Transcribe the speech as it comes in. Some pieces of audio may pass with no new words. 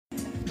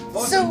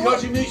Want some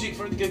country music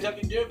for the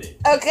Kentucky Derby?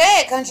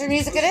 Okay, country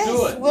music it Let's is.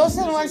 do it.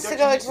 Wilson Let's wants do to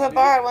country go music, to a dude.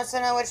 bar, wants to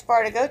know which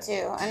bar to go to.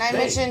 And I Hey.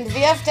 mentioned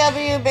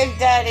VFW, Big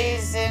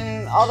Daddies,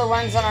 and all the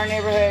ones in our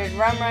neighborhood.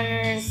 Rum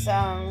Runners,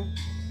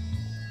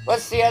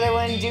 what's the other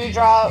one?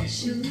 Dewdrop.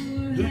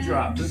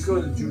 Dewdrop. Let's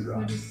go to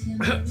Dewdrop.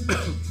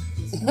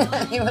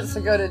 He wants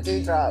to go to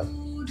Dewdrop.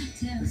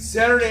 It's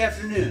Saturday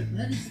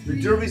afternoon.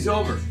 The Derby's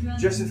over.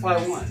 Justify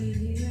one.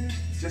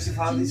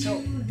 Justifiably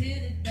so.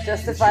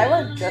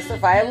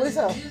 Justifiably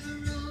so.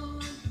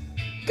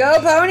 Go,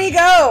 pony,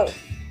 go!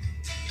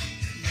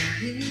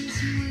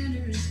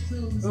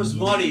 It was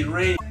muddy and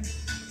rainy.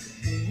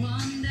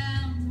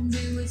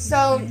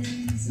 So,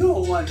 No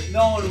one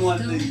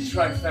won the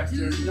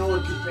trifecta. No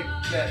one could pick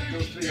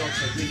those three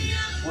also, did you?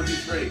 1, 2,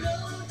 3.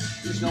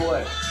 There's no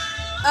way.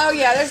 oh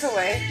yeah, there's a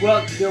way.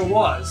 Well, there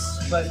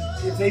was, but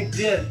if they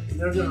did,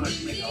 they're going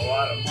to make a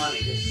lot of money.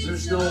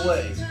 There's no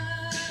way.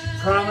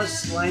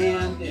 Promise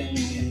Land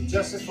and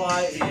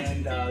Justify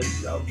and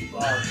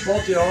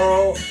Bolt de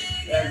Oro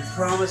and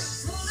Promise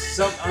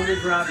some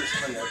underground or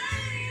something.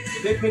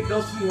 If they picked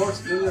those three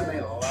horses, they would have made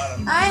a lot of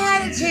money. I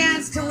had a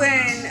chance to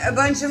win a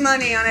bunch of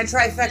money on a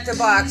trifecta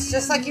box,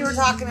 just like you were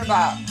talking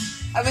about.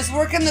 I was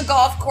working the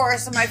golf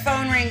course and my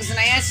phone rings and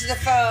I answer the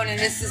phone and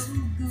it's this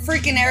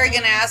freaking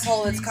arrogant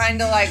asshole that's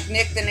kind of like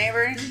Nick the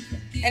neighbor.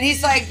 And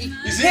he's like,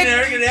 Is he an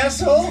arrogant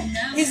asshole?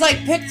 he's like,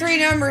 pick 3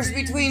 numbers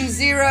between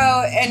 0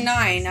 and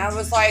 9. I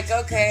was like,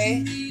 okay.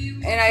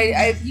 And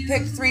I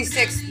picked 3,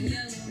 6,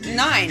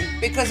 9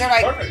 because they're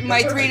like Perfect.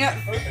 my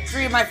Perfect.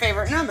 three of my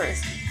favorite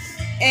numbers.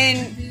 And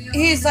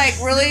he's like,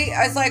 really?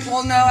 I was like,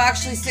 well, no,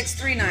 actually 6,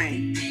 3,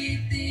 9.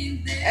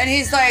 And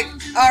he's like,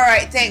 all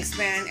right, thanks,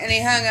 man. And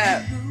he hung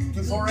up.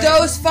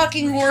 Those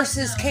fucking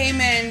horses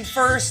came in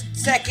first,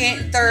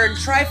 second, third,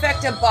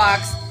 trifecta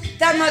box.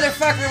 That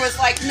motherfucker was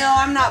like, no,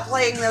 I'm not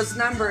playing those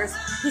numbers.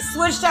 He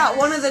switched out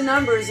one of the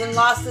numbers and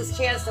lost his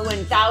chance to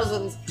win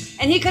thousands.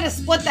 And he could have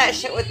split that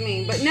shit with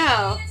me, but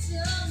no.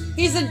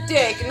 He's a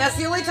dick, and that's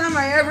the only time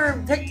I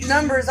ever picked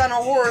numbers on a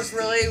horse,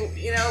 really,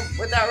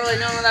 without really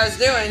knowing what I was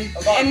doing.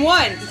 And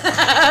won.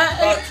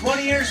 About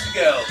 20 years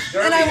ago,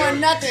 Derby, And I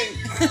won nothing.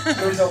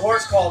 there was a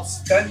horse called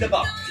Spend a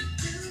Buck.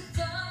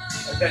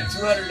 I bet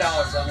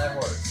 $200 on that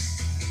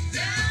horse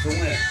to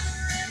win.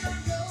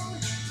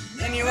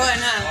 And you won,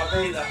 huh?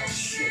 I made that whole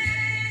shit.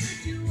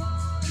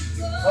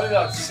 Probably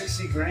about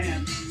 60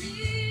 grand.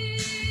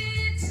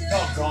 It's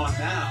all gone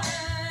now.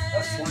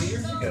 That's 20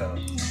 years ago.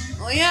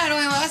 Well, yeah, it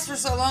only lasts for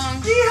so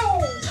long.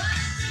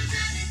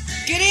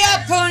 Giddy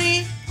up,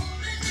 pony.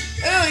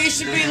 Oh, you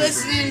should be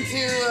listening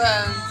to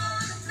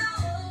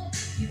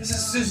This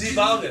is Susie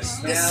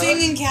Bogus, man. the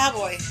Singing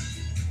Cowboy.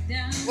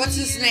 What's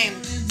his name?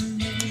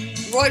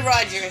 Roy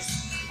Rogers.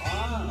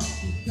 Wow.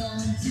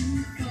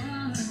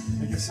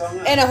 Make a song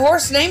up. And a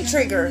horse named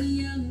Trigger.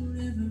 See,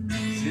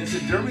 it's a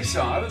Derby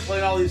song. I've been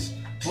playing all these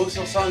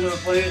Wilson songs. I've been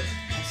playing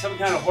some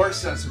kind of horse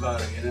sense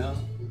about it,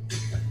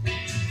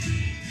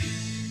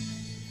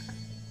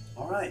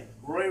 All right,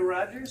 Roy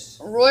Rogers.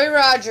 Roy Or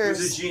Rogers.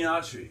 is it Gene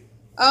Autry?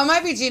 Oh, it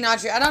might be Gene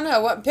Autry. I don't know.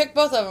 What? Pick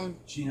both of them.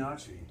 Gene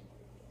Autry.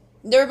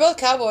 They were both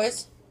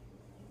cowboys.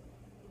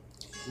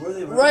 Where are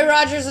they? Roy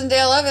Rogers and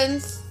Dale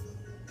Evans.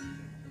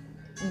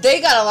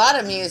 They got a lot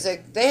of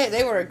music.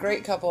 They were a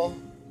great couple.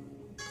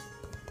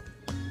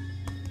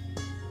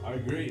 I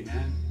agree,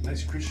 man.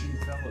 Nice Christian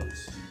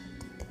fellows.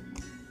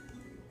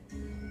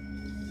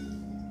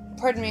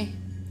 Pardon me.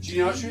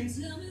 Gene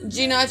Autry?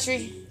 Gene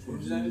Autry. What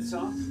was the name of the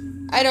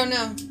song? I don't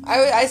know.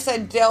 I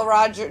said Roy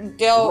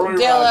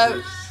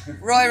Rogers.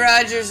 Roy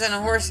Rogers and a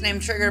horse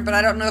named Trigger, but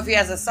I don't know if he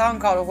has a song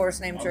called A Horse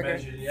Named I'll Trigger.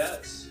 mention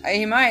yes.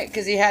 He might,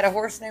 because he had a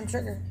horse named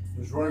Trigger.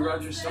 There's Roy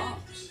Rogers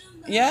songs.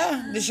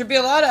 Yeah, there should be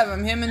a lot of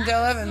them. Him and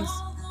Dale Evans.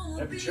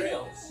 Happy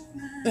Trails.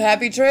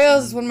 Happy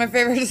Trails is one of my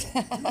favorites.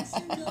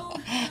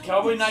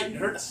 Cowboy Night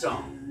Hurts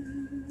song.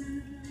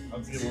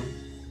 That's a good one.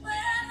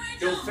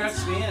 Don't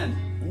Fence Me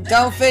In.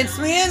 Don't Fence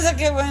Me In's a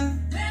good one.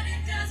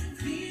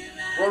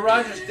 Roy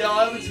Rogers, Dale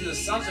Evans, and the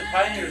Sons of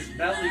Pioneers,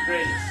 Medley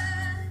Greatest.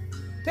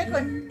 Pick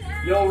one.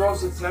 Yellow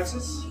Rose of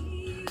Texas.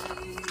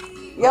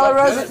 Yellow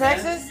Rose good, of man.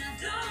 Texas?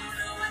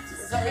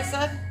 Is that what you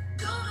said?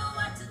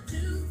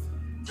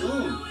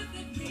 Ooh.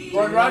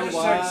 Roy Rogers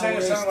sang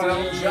a song about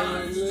Elton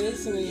John.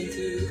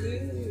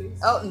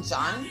 Elton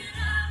John?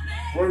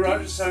 Roy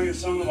Rogers sang a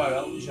song about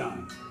Elton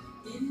John.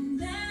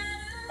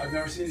 I've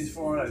never seen these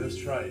before. Let's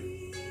try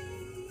it.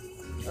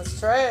 Let's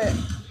try it.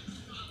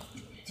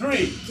 3.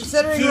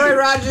 Considering 2, Roy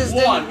Rogers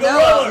 1, didn't go know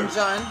Elton Rollers!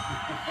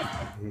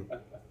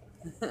 John.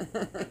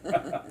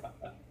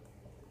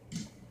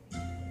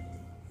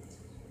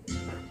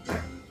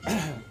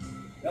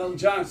 Elton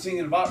John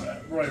singing about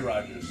Roy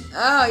Rogers.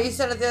 Oh, you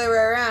said it the other way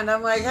around.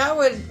 I'm like, how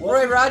would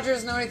Roy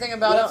Rogers know anything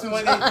about That's Elton the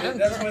way John?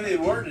 that's the way they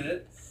worded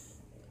it.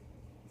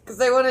 Because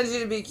they wanted you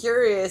to be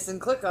curious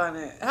and click on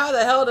it. How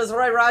the hell does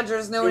Roy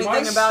Rogers know Am I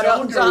anything about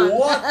Elton stoned or John?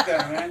 what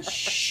then, man?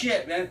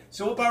 Shit, man.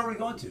 So what bar are we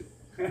going to?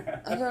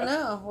 I don't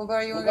know. What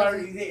bar you What want bar to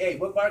do go you think, hey,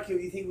 what bar can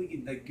you think we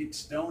can like, get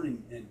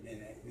stoned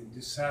and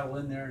just saddle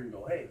in there and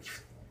go, hey,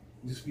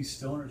 Just be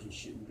stoners and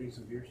shit and drink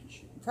some beers and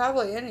shit.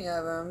 Probably any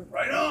of them.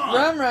 Right on.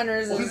 Rum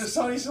Runners Look at the is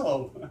sunny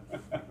slope.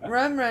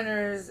 Rum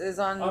Runners is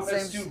on the same.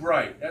 That's too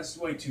bright. That's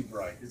way too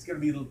bright. It's gonna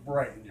be a little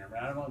bright in there,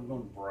 man. I don't want to go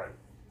bright.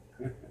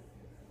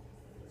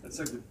 That's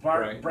like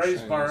the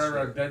brightest bar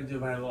I've been to in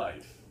my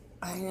life.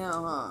 I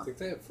know, huh? I think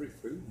they have free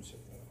food and shit.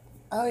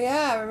 Oh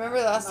yeah, I remember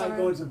last time. I'm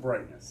going to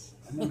brightness.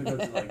 I'm gonna go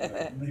to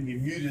like maybe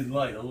muted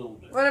light a little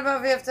bit. What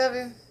about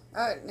VFW?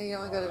 Oh, no, you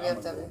only go to I'm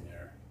VFW. going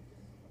there.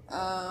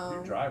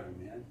 You're driving,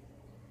 man.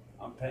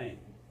 I'm paying.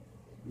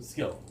 Let's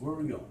go. Where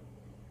are we going?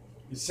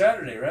 It's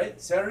Saturday, right?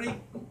 Saturday,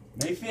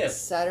 May 5th.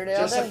 Saturday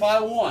all day. Justify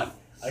 1.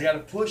 I got to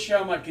push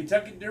on my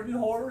Kentucky Derby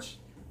horse.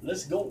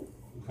 Let's go.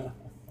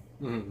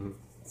 Mm-hmm.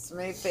 It's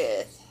May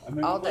 5th. I'm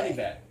making all money day.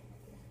 back.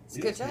 It's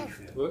a good job.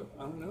 What?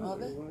 I don't know. All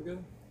Where day. you want to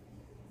go?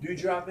 Do you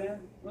drop in?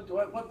 What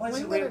place We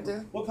have better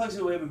do. What place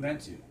have we haven't been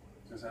to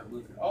since I've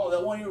lived here? Oh,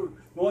 that one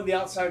the one the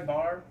outside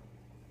bar.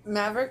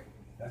 Maverick.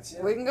 That's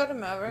it. We can go to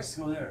Maverick. Let's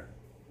go there.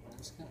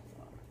 It's kind of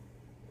far.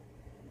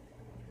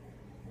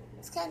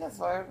 It's kind of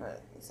far,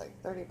 but it's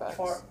like $30.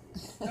 Far.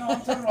 No,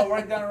 I'm talking about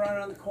right down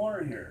around the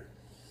corner here.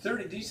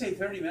 30. Did you say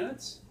 30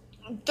 minutes?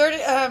 30.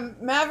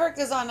 Maverick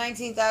is on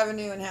 19th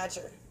Avenue in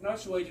Hatcher. No,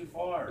 it's way too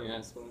far.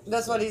 Yeah,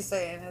 That's what he's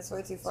saying. It's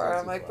way too far. way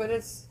I'm too like, far. but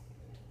it's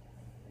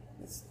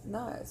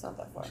not that far.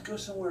 Let's go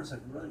somewhere that's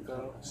like really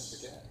Go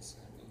close. for gas.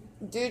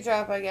 I mean,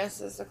 Dewdrop, I guess,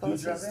 is the Do you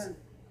drop closest. in?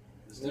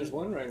 there's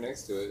one right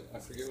next to it. I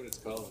forget what it's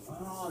called.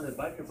 Oh, the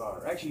biker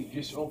bar. Actually,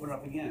 just opened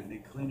up again. They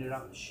cleaned it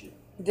out and shit.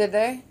 Did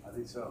they? I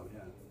think so,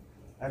 yeah.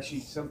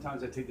 Actually,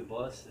 sometimes I take the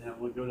bus and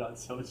we'll go down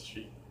 7th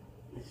Street.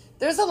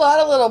 There's a lot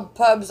of little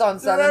pubs on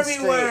They're 7th Street.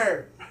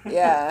 everywhere!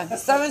 Yeah,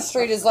 7th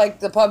Street is like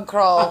the pub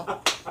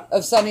crawl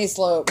of Sunny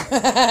Slope.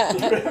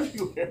 They're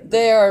everywhere.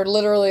 They are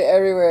literally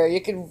everywhere.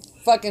 You can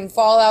fucking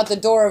fall out the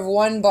door of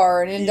one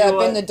bar and end You know up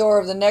in what? the door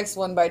of the next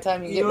one by the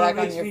time you You get know what back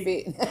on makes your me-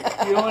 feet.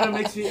 You know what it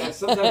makes me?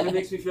 Sometimes it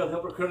makes me feel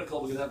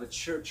hypocritical because I have a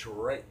church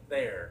right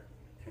there.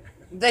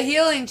 The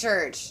Healing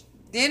Church.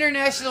 The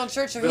International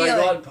Church of But I go out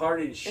Healing. and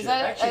party and shit.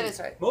 that it? Actually, That is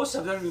right. most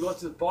of the time, we go out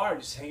to the bar,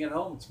 just hang at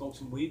home, and smoke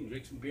some weed, and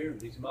drink some beer, and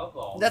drink some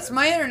alcohol. That's man.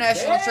 my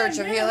International Yeah, Church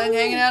of yeah, Healing, woo.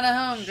 hanging out at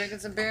home, drinking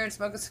some beer and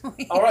smoking some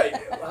weed. All right,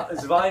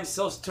 is the volume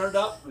still turned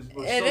up? We're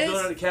still It is.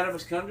 doing the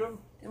Cannabis Conundrum?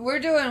 We're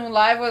doing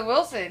live with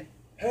Wilson.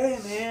 Hey,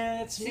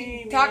 man, it's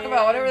me, Talk man.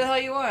 about whatever the hell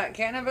you want.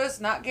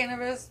 Cannabis, not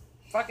cannabis.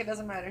 Fuck, it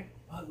doesn't matter.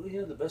 You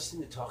know the best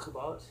thing to talk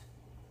about?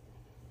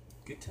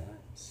 Good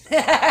times.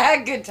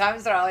 Good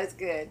times are always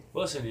good.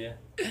 Listen, yeah.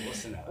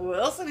 Listen out.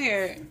 Wilson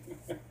here.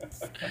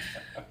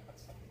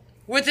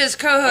 With his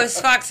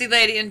co-host Foxy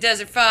Lady and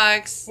Desert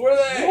Fox. Who are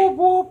they? Whoop,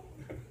 whoop.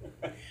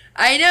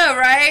 I know,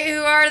 right?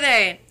 Who are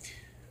they?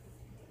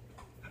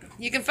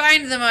 You can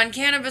find them on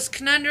Cannabis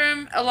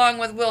Conundrum along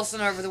with Wilson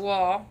Over the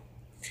Wall.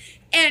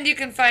 And you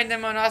can find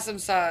them on Awesome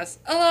Sauce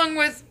along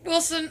with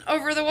Wilson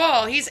Over the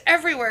Wall. He's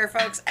everywhere,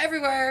 folks.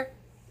 Everywhere.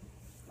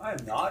 I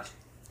am not.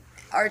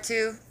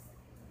 R2.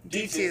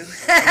 D2.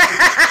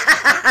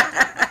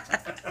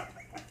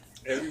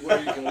 Everywhere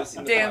you can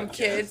listen to Damn podcasts.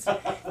 kids.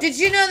 Did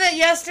you know that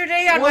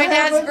yesterday on What my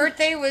dad's happened?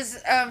 birthday was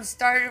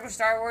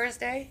Star Wars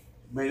Day?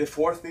 May the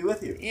 4th be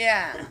with you.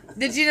 Yeah.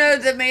 Did you know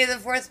that May the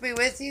 4th Be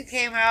With You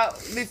came out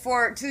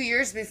 2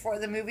 years before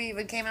the movie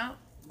even came out?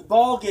 The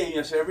ball game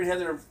yesterday, everybody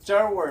had their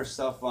Star Wars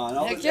stuff on.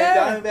 All Heck the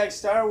yeah. Diamondback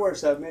Star Wars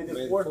stuff. May the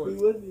May the 4th be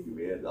 4th. with you,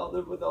 man.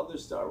 With all their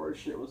Star Wars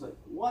shit. Was like,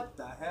 what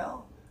the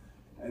hell?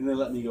 And they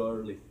let me go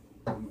early.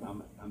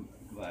 I'm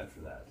glad for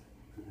that.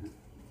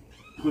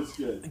 What's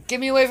good? Get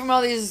me away from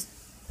all these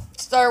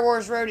Star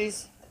Wars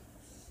roadies.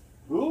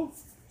 Who?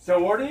 Star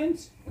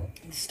Wardians?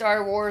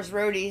 Star Wars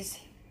roadies.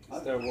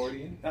 Star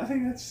Wardian. I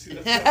think that's Star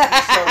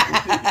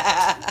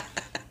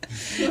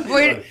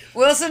Wait,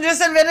 Wilson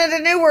just invented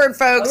a new word,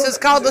 folks. It's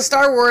called the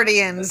Star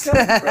Wardians.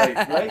 right,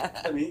 right?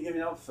 I mean, I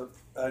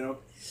know.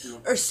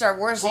 Or Star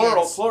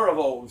Warsians.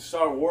 Plural of a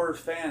Star Wars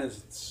fan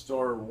is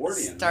Star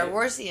Wardian. Star right?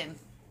 Warsian.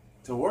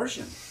 Star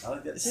Warsian. I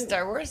like that too.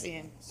 Star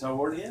Warsian. Star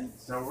Wardian?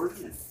 Star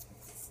Wardian.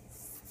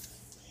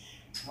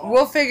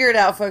 We'll figure it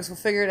out, folks. We'll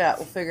figure it out.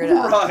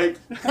 Right.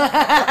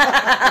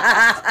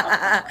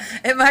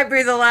 It might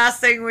be the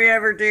last thing we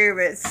ever do,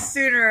 but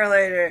sooner or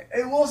later.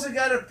 Hey, Wilson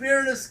got a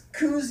beer in his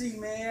koozie,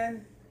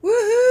 man.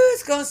 Woohoo!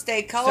 It's gonna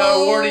stay cold. Star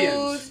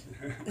Wardians.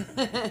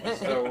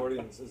 Star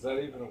Wardians. Is that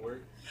even a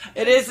word?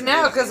 It is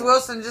now because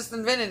Wilson just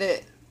invented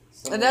it,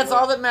 and that's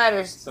all that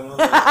matters. Someone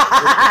like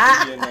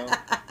Wikipedia now.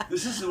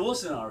 This is the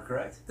Wilson Hour,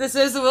 correct? This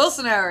is the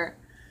Wilson Hour.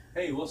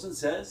 Hey, Wilson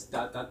says ...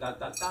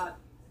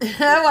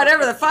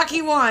 Whatever the fuck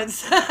he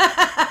wants.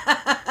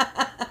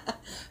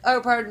 Oh,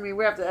 pardon me.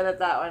 We have to edit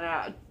that one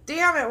out.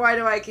 Damn it! Why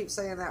do I keep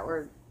saying that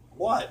word?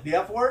 What? The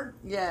F word?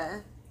 Yeah.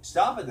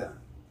 Stop it then.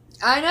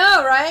 I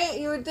know, right?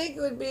 You would think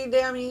it would be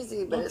damn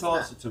easy, but Don't it's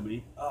toss not. it to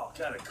me. Oh,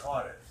 God, I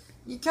caught it.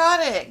 You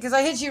caught it, because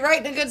I hit you right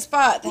in a good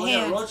spot, the Oh, yeah,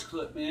 hand. roach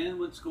clip, man.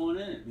 What's going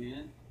in it,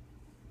 man?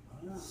 I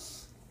don't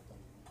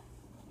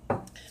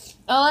know.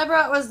 All I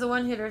brought was the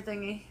one-hitter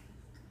thingy,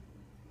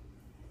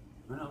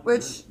 I know.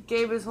 which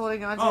Gabe is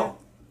holding on to. Oh,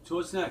 so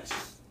what's next?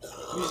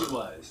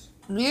 Music-wise.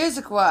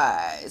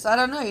 Music-wise, I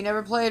don't know. You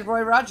never played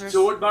Roy Rogers.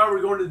 So what bar are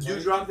we going to the Why you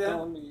Dewdrop keep then?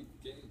 calling me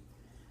gay?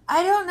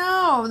 I don't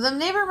know. The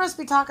neighbor must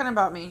be talking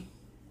about me.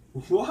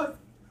 What?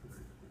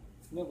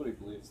 Nobody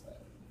believes that.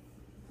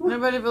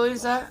 Nobody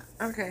believes that?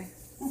 Okay.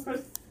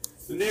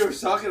 The neighbor's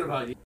talking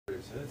about you.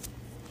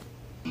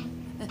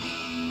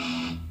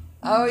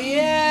 Oh,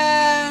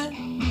 yeah.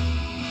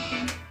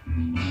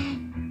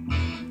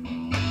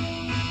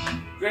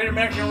 Great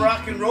American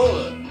Rock and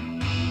Roller.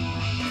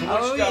 From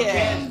Oh, Wichita, yeah.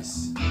 Kansas.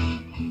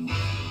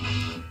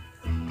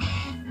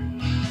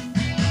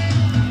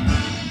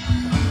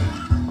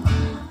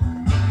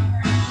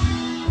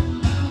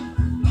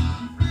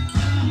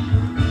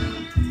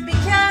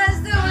 Because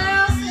the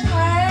Wilson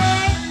way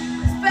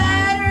is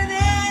better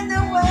than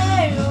the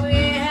way we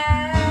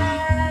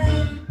had.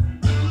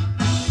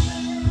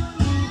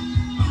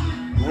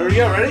 Here we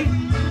go, ready?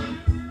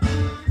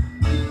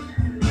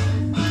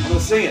 I'm gonna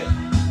sing it.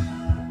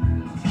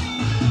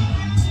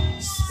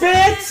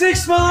 Spent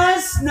 6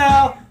 months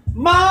now,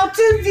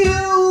 Mountain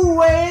View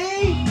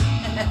way.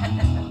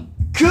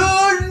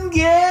 Couldn't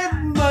get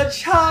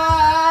much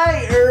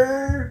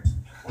higher.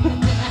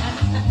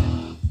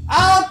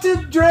 Out to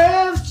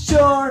drift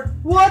shore.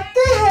 What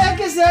the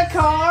heck is that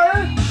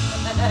car?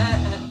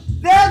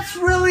 That's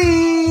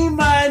really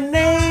my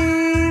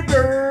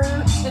neighbor.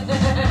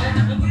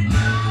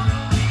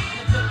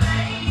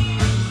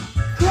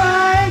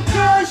 Cry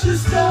 'cause your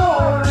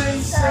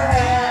story's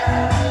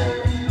sad.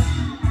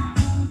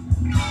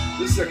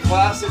 This is a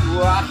classic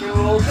rock and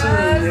roll tune,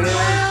 man.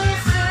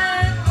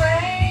 Wilson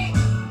way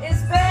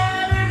is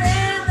better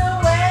than the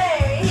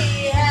way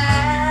he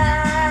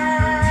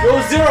had. Go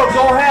zero,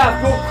 go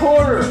half, go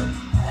quarter.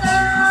 Oh.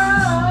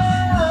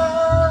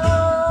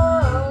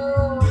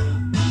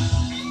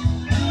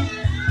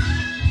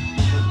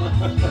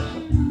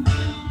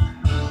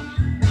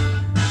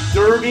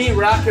 Derby,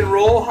 rock and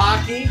roll,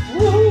 hockey.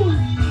 Woohoo!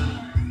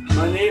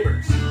 My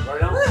neighbors.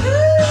 Right on.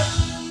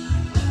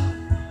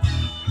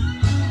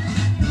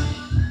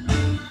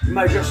 Am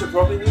I dressed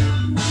appropriately?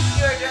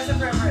 You are dressed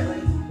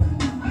appropriately.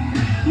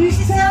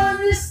 He's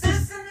telling us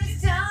this. Listen,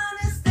 he's telling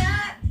us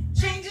that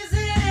changes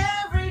it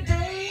every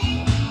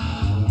day.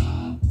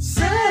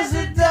 Says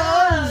it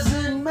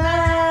doesn't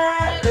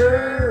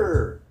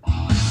matter.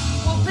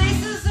 Well,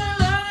 bases are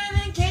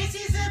loaded in case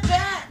he's a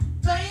bat,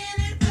 playing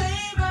it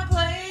play by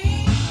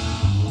play.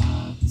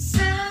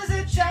 Says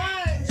it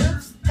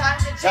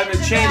time to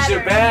Change the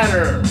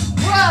batter.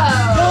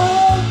 Whoa!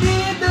 Don't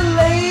need the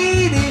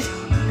ladies.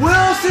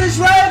 Wilson's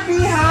right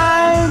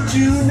behind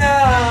you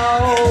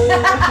now.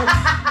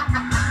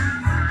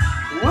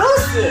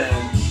 Wilson,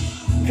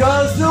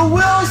 'cause the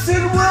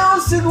Wilson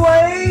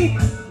way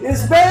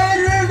is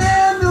better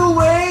than the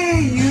way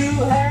you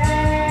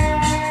had.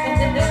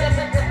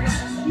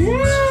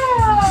 Yeah.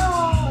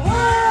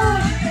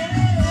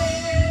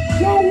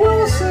 Go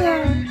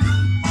Wilson.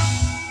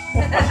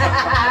 Go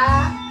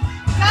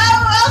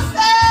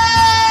Wilson!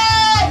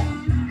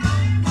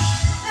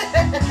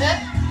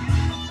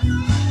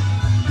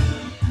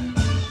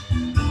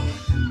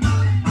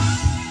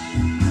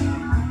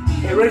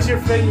 Hey, raise your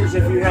fingers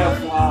if you have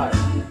flies.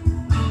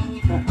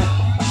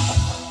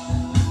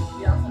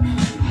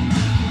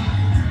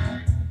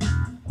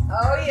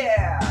 Oh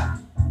yeah.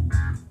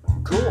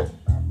 Cool.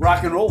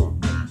 Rock and roll.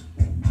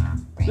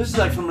 This is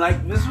like from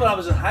this is when I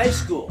was in high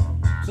school.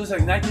 So it's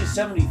like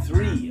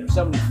 1973 or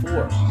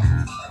 74.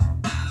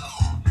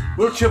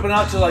 We were tripping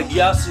out to like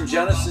Yes and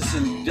Genesis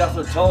and Def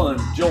Leppard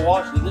and Joe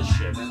Walsh did this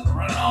shit, man.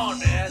 Right on,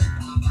 man.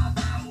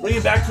 Bring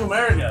it back to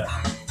America.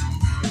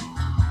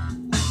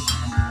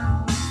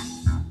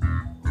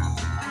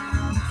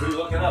 What are you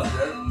looking up,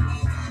 Jared?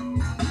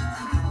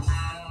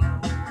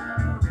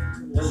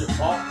 Does it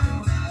talk?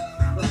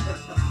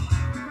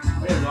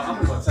 I'm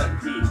gonna go outside and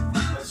pee.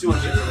 Let's see what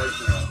the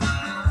information is.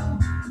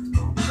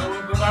 So, where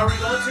are we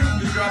going to?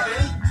 You drop in?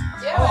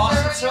 Yeah, Oh,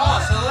 awesome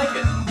sauce. I like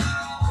it.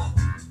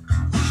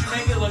 You should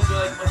make it look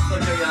like a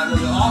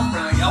little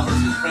off-brand, like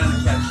Albertson's brand of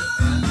ketchup,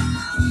 man.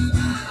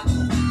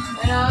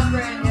 An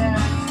off-brand, yeah.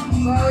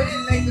 Well, we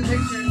didn't make the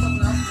picture,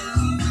 someone else did.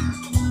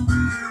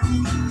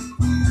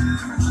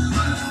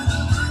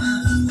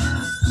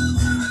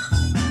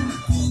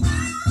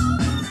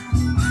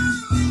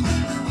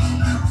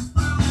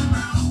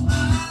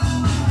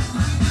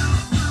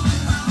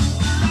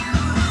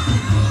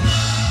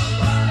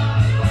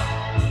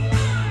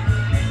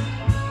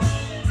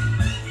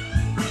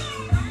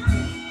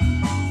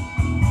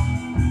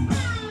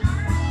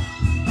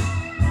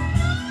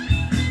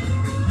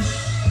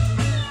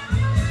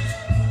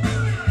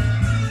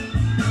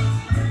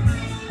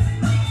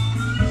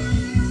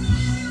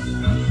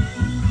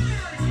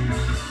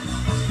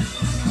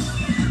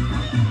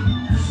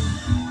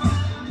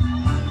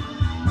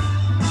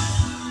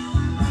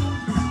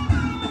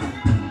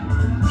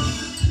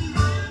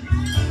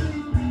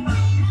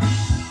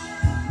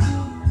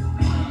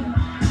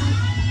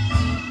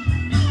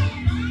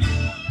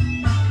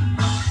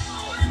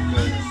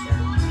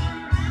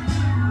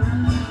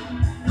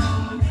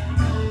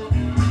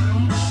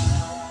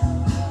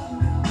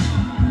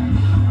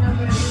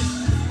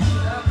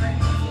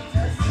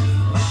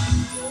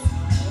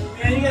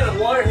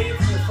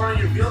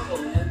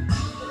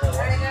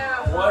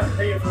 Why are you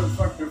paying for the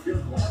fucking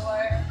vehicle?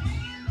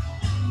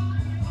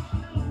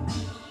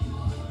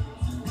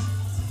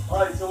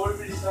 Alright, so what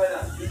did we decide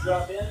on? You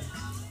drop in?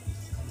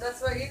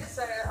 That's what you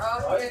decided.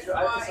 Oh,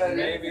 I decided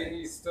Maybe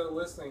he's still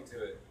listening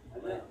to it. I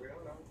know. We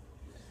don't know.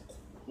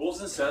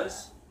 Wilson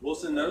says.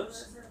 Wilson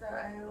knows.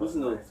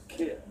 Wilson knows.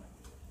 Kid.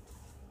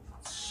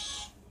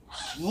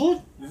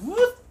 What?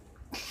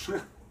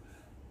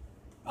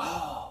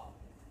 Oh,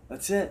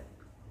 that's it.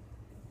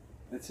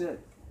 That's it.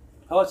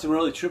 How about some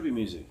really trippy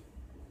music?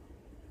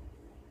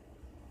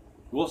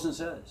 Wilson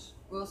says.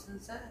 Wilson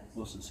says.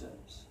 Wilson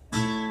says.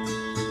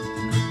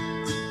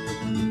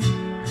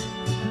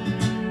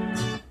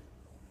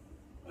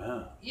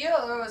 Wow.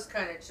 Yellow was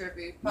kind of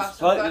trippy. Pop Let's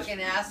some play- fucking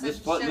let's- acid let's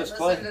and play- shit. let's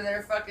Listen play. to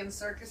their fucking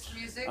circus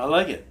music. I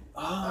like it.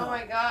 Oh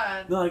my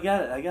god. No, I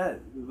got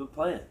it. We'll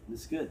play it.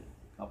 It's good.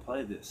 I'll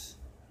play this.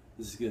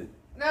 This is good.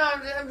 No,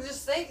 I'm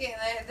just thinking.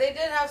 They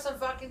did have some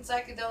fucking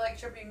psychedelic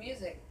trippy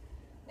music.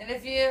 And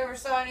if you ever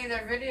saw any of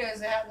their videos,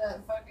 they have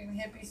that fucking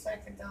hippie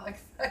psychedelic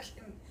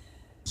fucking...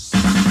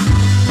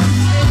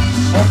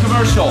 Oh,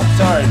 commercial.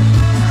 Sorry.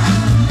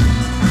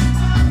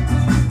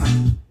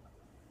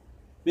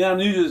 Man, I'm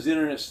new to this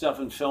internet stuff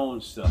and film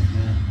and stuff,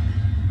 man.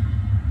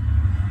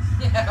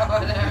 Yeah,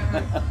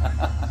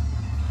 whatever.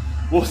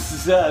 Wilson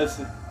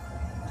says.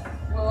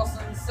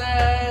 Wilson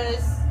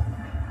says...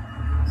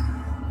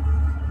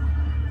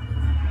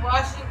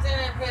 Washington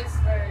and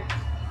Pittsburgh.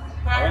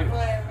 Power Alright.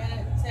 play,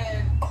 minute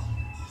 10.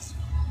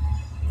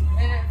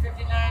 Minute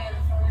 59 of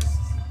the first.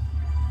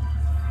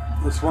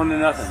 It's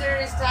 1-0.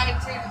 Series tied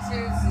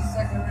 2-2. It's the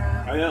second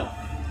round. I know.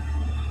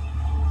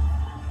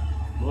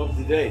 We're up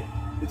to date.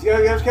 It was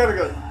kind of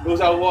good. It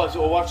was I was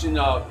watching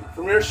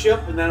Premiership,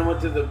 and then I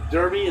went to the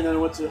Derby, and then I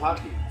went to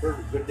hockey.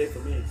 Perfect. Good day for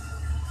me.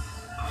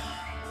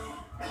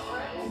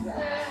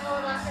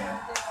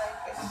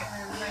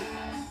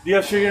 Do you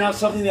have figured out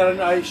something that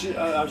I should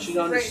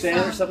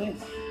understand or something?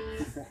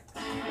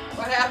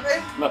 What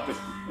happened? Nothing.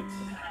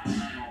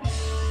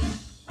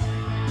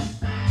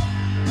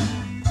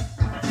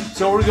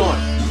 So where are we going?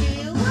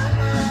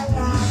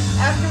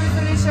 After we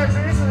finish our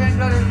beers, we're going to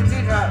go to the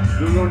Dewdrop.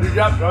 We're going to do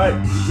drop? All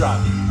right, do drop.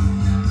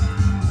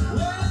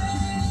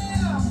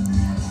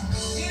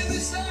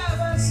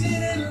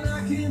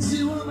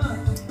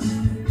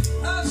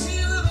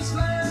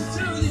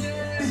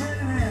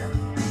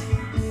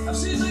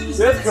 Is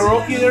that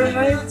karaoke there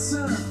tonight? I don't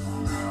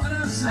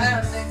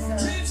think so.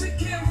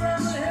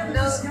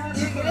 No,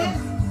 did you get it?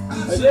 I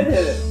did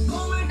hit it. No,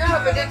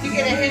 but did you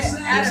get a hit?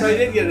 Yes, I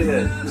did get a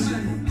hit.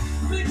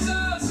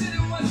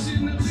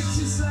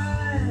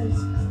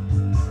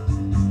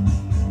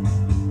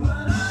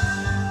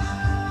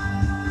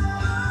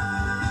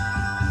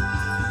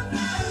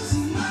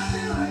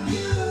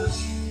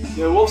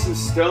 Yeah, Wilson's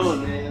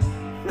stoned, man.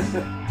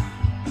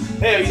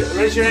 Hey,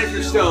 raise your hand if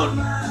you're stoned.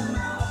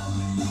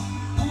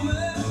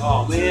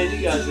 Oh man,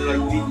 you guys are like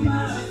beating me.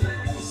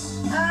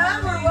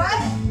 Or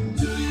what?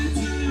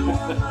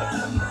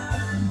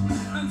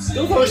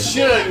 Don't throw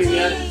shit at me,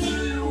 man.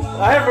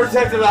 I have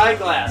protective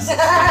eyeglass.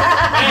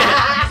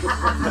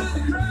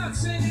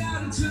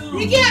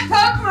 You can't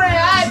poke my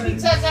eye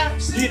because I'm...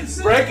 You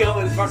break them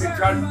and fucking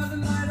try to... No,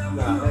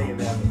 that ain't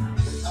gonna happen.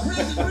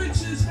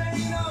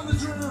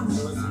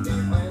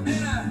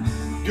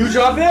 Do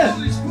drop in.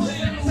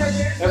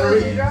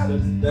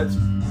 That's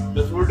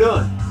what we're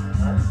doing.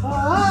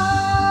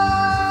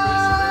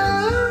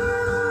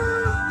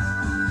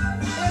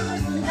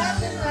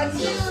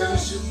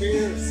 Finish your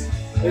beers.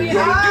 And we're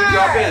going to do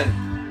drop in.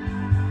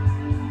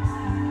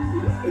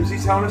 Is he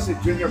telling us to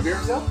drink our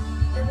beers up?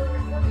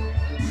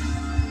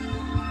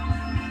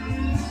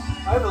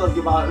 I have like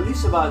about at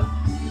least about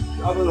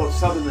I don't know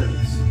 7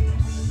 minutes.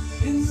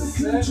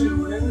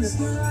 7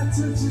 minutes.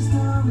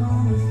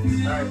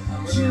 Alright,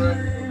 I'm gonna run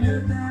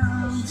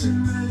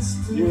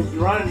You're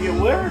running to get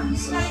where? I'm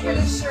trying to get a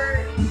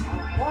shirt.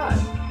 Why?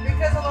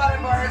 Because a lot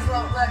of bars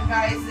won't let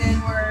guys in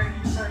wearing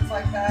shirts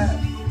like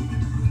that.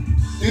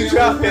 Do you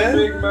drop in?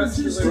 Big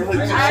muscular.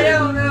 Really I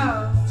don't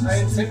know. I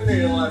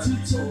intimidate a lot of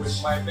people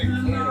with my big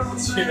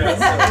cannons, you know.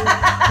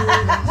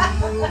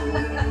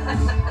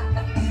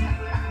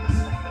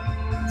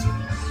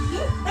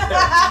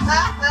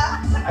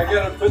 I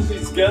gotta put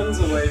these guns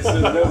away so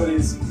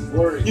nobody's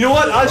worried. You know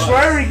what? Us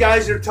wiry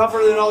guys are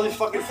tougher than all these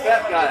fucking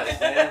fat guys,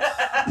 man.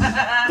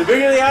 The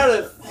bigger they are,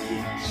 the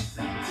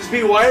just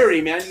be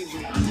wiry, man. You just,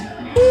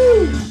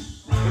 woo!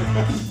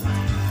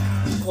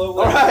 All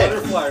right.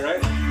 Butterfly, right?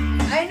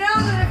 I know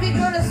that if you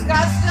go to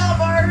Scottsdale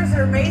bars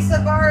or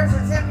Mesa bars or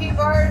Tempe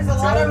bars, a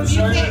lot of them you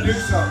Trying to can't. do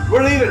something.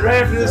 We're leaving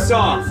right after this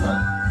song.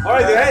 All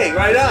right, hey,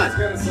 right He's on.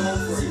 got a song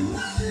for you.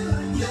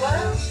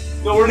 What?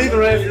 No, we're leaving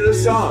right after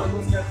this song.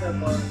 Look at that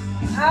bar.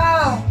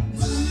 Oh.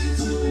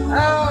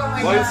 Oh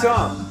my Play the god.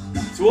 song.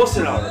 It's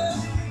Wilson hour. I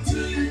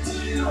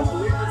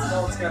believe it's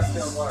called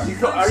Scottsdale Bar.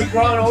 Are you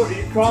crawling over? Are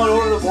you crawling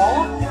over the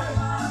wall?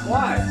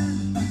 Why?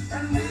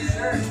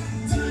 Sure.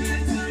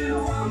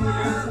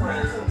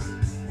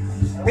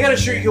 I got a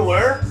shirt you can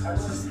wear. I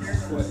was scared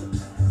for it.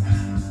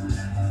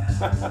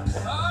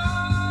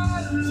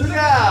 Look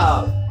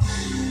out!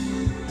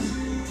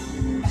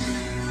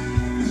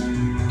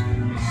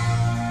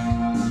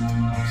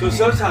 So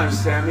sometimes,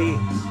 Sammy,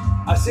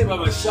 I sit by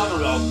myself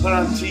and I'll put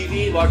on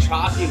TV, watch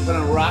hockey, and put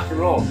on rock and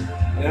roll,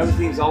 and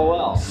everything's all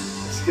well.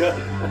 It's good.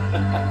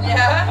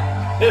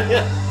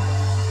 Yeah.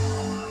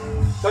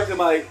 Talking to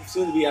my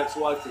soon-to-be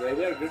ex-wife today.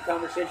 We had a good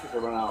conversation for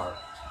about an hour.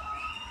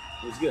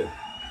 It was good.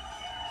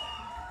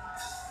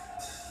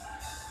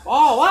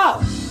 Oh,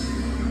 wow.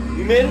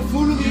 You made a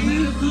fool of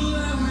me.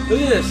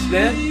 Look at this,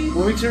 man.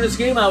 When we turned this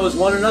game out, it was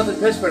 1-0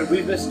 Pittsburgh.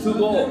 We missed 2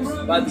 goals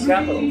by the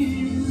Capitals.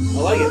 I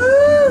like it.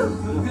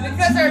 Woo!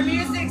 Because our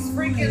music's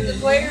freaking the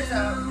players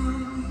out.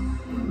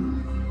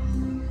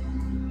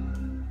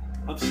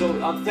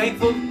 I'm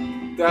thankful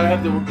that I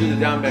have to do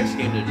the Diamondbacks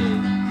game today.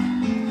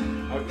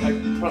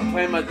 I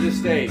plan my this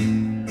day. I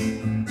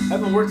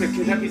haven't worked at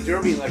Kentucky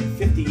Derby in like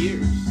 50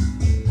 years.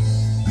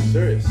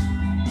 Serious.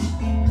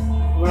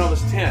 When I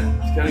was 10,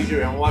 Kentucky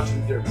Derby, I'm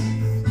watching Derby.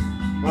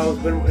 When I was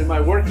in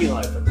my working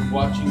life, I've been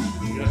watching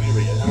Kentucky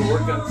Derby. I never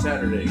worked on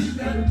Saturday.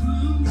 Never.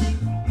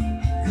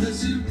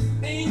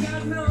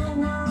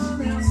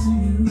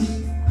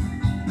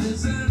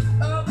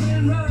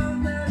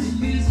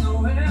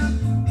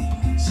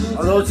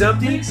 Are those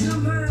empty?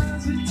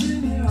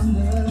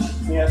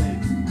 Yeah.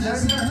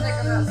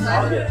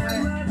 I'll get it.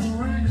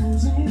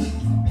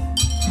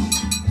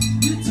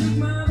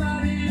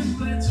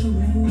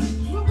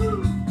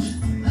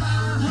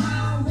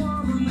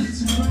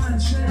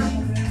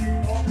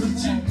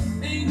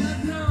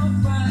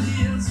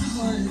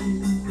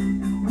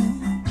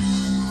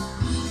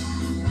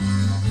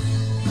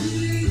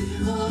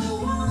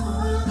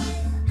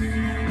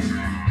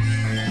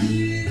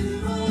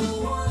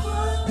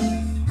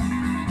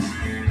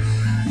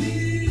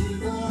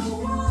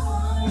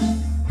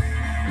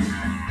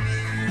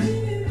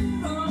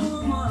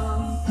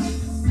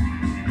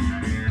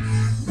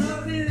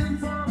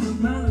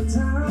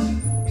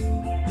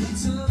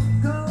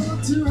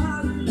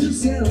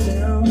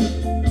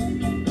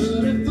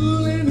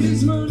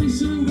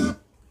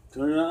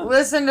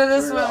 Listen to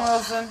this one,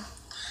 Wilson.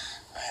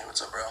 Hey,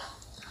 what's up, bro?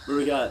 What do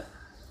we got?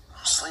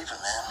 I'm sleeping,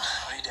 man.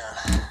 What are you doing?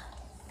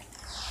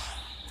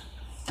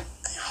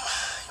 You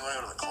want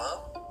to go to the club?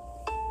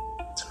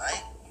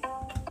 Tonight?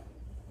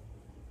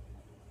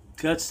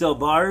 Scottsdale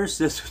Bars,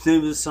 that's the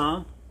name of the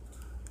song.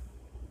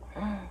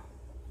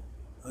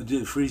 Oh,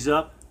 did it freeze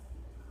up?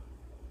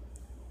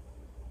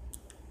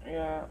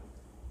 Yeah.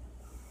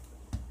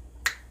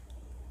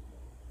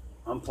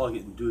 Unplug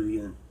it and do it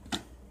again.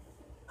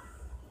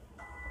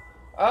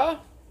 Oh?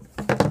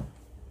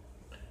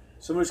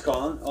 Somebody's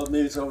calling. Oh,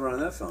 maybe it's over on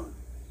that phone.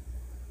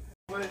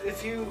 But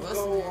if you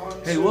go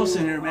on Hey,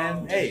 Wilson here,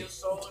 man. Hey,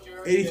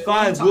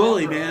 85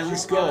 Willie, man.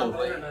 Let's go.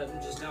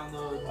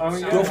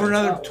 Go for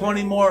another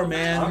 20 more,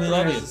 man. We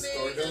love you.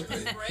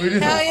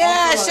 Hell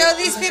yeah, show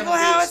these people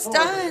how it's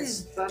done.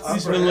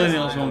 These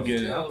millennials won't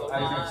get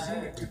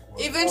it.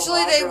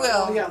 Eventually they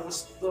will.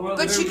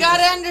 But you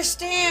gotta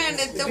understand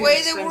that the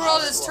way the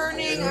world is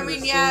turning, I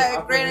mean,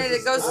 yeah, granted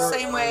it goes the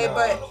same way,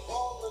 but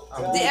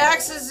the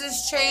axis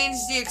has changed,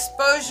 the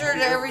exposure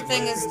to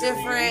everything is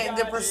different,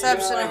 the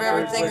perception of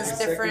everything is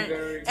different,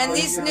 and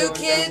these new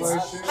kids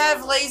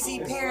have lazy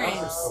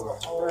parents,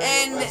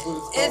 and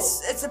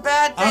it's a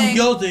bad thing. I'm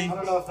guilty. I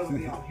don't know if it'll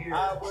be on here.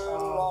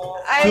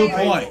 To a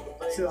point.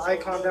 See the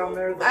icon down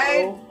there? The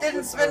I O?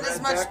 didn't spend as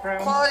much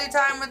quality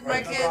time with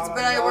my kids,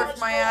 but I worked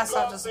my ass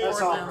off to support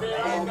them,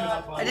 and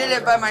I did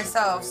it by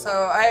myself, so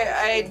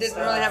I didn't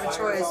really have a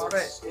choice,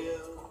 but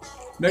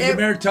Make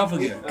America tough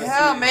again.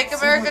 hell, make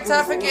America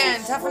tough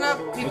again, toughen up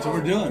That's people,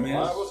 what we're doing,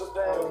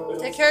 man.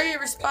 take care of your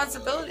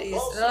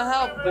responsibilities, it'll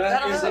help,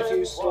 That that'll is if help.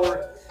 you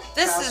store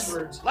This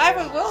passwords. is Live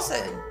with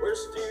Wilson.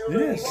 It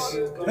is.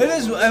 It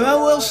is. Am I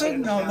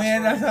Wilson? No,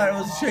 man. I thought it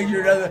was changing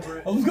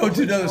another. I'm going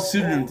to another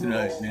pseudonym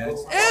tonight, man.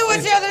 Ooh,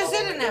 what's the other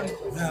synonym?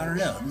 I don't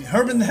know. I mean,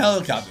 Herman the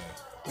Helicopter.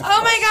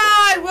 Oh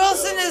my God,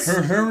 Wilson is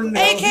Herman the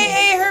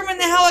AKA Herman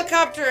the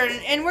Helicopter,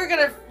 and we're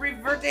gonna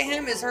revert to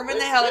him as Herman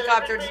the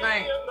Helicopter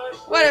tonight.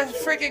 What a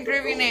freaking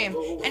groovy name!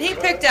 And he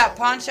picked out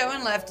Poncho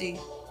and Lefty.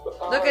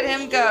 Look at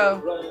him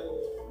go.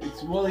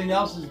 It's Willie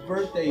Nelson's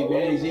birthday,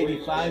 man. He's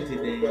 85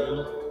 today.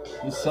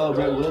 Let's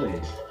celebrate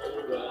Willie.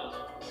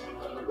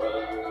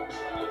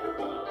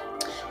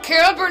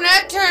 Carol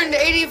Burnett turned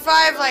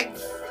 85 like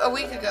a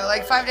week ago,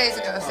 like 5 days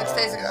ago, 6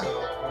 days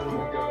ago.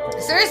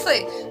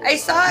 Seriously, I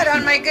saw it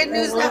on my Good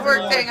News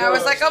Network thing. I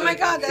was like, oh my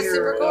God, that's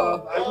super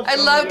cool. I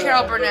love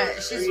Carol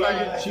Burnett. She's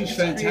funny. She's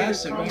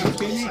fantastic. Are you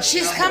kidding me?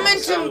 She's coming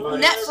to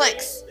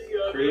Netflix.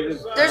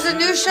 There's a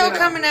new show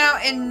coming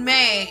out in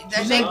May. I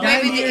She's think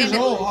like maybe 90 the years end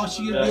of, old. How's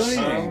she gonna do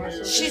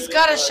anything? she's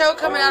got a show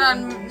coming out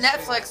on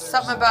Netflix,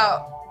 something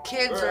about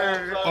kids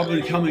or Up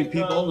and coming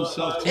people and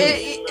stuff too.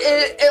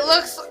 it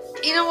looks.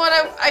 You know what?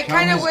 I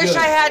kind of Sounds wish good.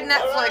 I had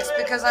Netflix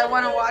because I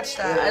want to watch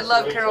that. I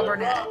love Carol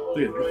Burnett.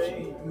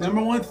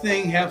 Number one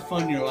thing, have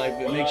fun in your life,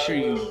 but make sure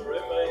you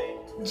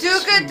Do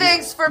good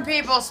things for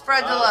people.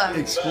 Spread the love.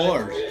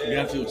 explore. You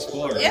have to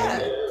explore.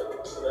 Yeah.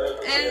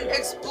 And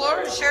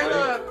explore, share the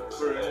love.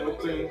 For an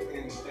open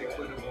and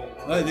equitable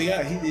Oh, they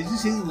got. Did you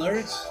see the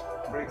lyrics?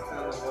 breaks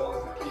down the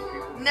walls to keep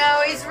people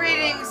No, he's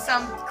reading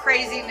some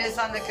craziness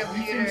on the You can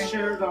computer.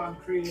 share it on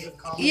Creative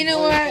Commons. You know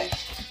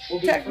what? We'll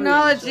be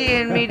Technology free.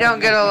 and me don't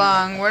get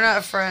along. We're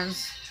not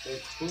friends.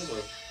 That's cool.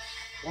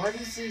 Why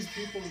does these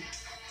people?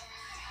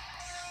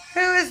 Who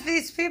is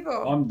these people?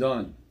 I'm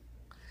done.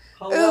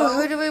 Ooh,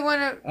 who do we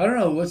want to? I don't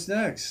know. What's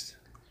next?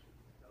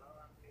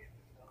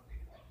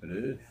 It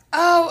is.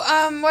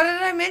 Oh, what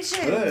did I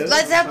mention? Good.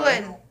 Led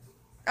Zeppelin.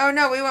 Oh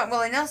no, we went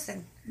Willie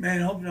Nelson.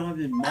 Man, I hope you don't have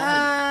any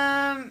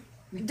mud.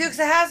 Dukes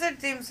of Hazzard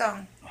theme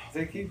song.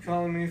 They keep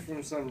calling me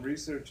from some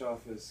research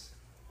office,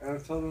 and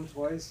I've told them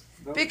twice.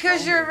 don't Because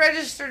call you're a me.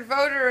 registered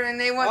voter and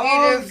they want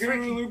Oh, you to Guru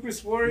freaking...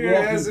 Lupus Warrior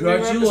Well, has a new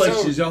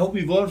congratulations. episode. I hope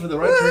you voted for the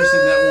right person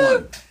that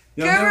won.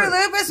 You know, Guru never-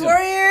 Lupus yeah.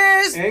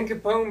 Warriors! And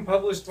Capone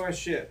published my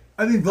shit.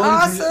 I've been voting.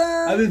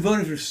 Awesome. I've been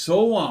voting for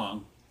so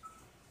long.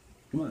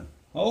 Come on.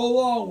 How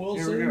long, Here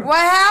we Wilson? go. Why,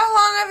 how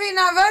long have you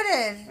not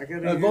voted? I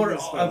gotta I hear voted.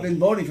 this I've stuff. been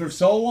voting for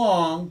so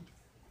long.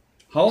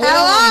 How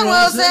How long,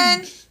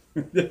 Wilson?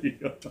 there you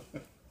go.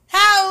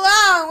 How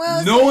long,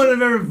 Wilson? No one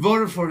I've ever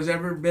voted for has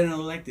ever been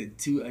elected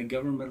to a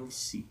governmental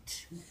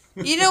seat.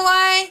 You know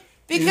why? I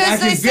Because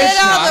can they bitch said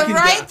now. all I the can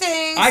right bitch.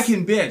 things. I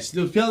can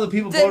bitch. The other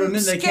people voted them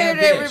in. They scared can't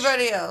bitch.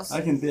 everybody else.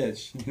 I can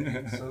bitch.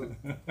 So,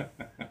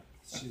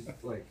 she's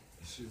like,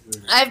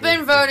 I've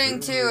been voting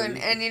too,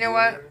 and you know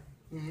what?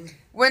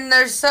 When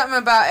there's something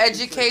about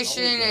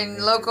education and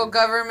local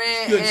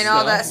government Good and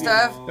all that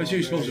stuff. stuff, That's what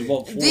you're supposed to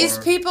vote for. these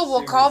people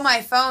will call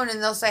my phone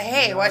and they'll say,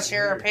 "Hey, what's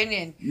your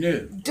opinion?"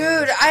 No.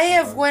 Dude, I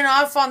have went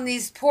off on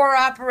these poor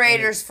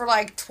operators for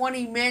like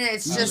 20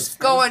 minutes just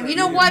going, you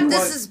know what,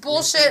 this is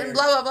bullshit and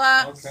blah, blah,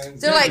 blah.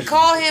 They're like,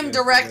 call him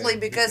directly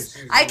because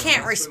I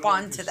can't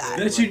respond to that.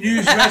 That's a New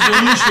Year's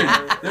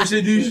resolution. There's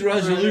a New Year's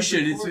resolution.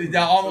 It's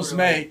almost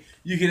May.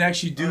 You can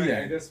actually do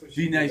that.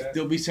 Be nice.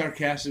 Don't be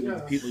sarcastic with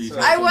the people you talk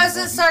to. I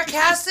wasn't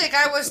sarcastic.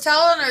 I was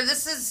telling her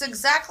this is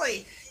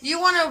exactly.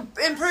 You want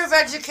to improve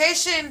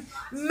education,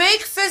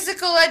 make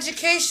physical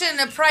education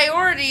a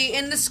priority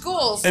in the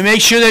schools. And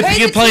make sure that Pay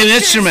you the can play an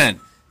teachers. instrument.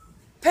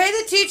 Pay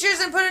the teachers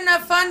and put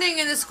enough funding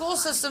in the school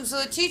system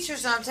so the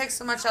teachers don't take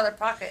so much out of their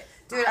pocket.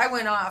 Dude, I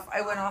went off.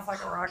 I went off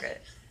like a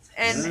rocket.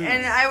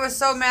 And I was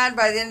so mad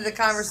by the end of the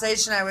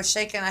conversation. I was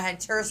shaking. I had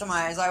tears in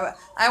my eyes.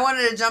 I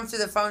wanted to jump through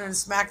the phone and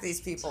smack these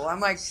people.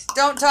 I'm like,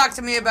 don't talk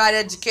to me about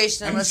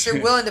education unless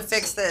you're willing to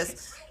fix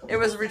this. It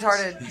was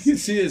retarded. You can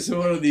see it's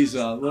one of these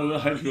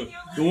the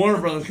Warner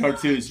Brothers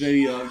cartoons.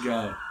 Maybe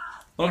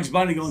Bugs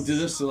Bunny going through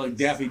this to like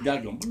Daffy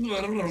Duck. Going,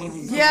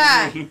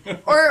 Yeah.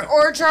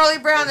 Or Charlie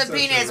Brown the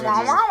Peanuts. Wah,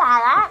 wah, wah,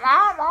 wah,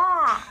 wah,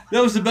 wah.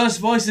 That was the best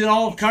voice in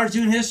all of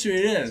cartoon history.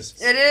 It is.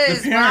 It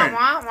is. The parent.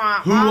 Wah, wah, wah,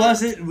 Who wah.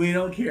 was it? We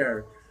don't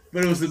care.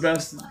 But it was the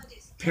best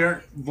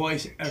parent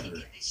voice ever.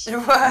 It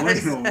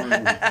was.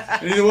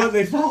 And you know what?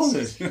 They followed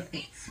it.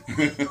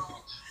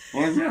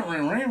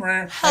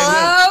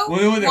 Hello?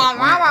 Wah, wah,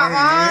 wah,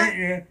 wah.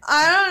 I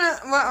don't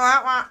know. Wah,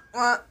 wah,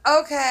 wah, wah.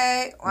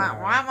 Okay. Wah,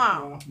 wah, wah.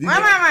 Wah, wah,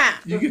 wah.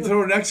 You can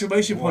throw an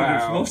exclamation point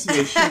Wow. for most of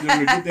this shit.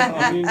 They're gonna get I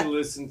that need to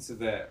listen to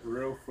that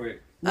real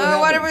quick. Oh,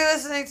 what are we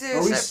listening to? Are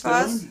we Should I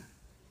pause? stoned?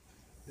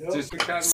 Just because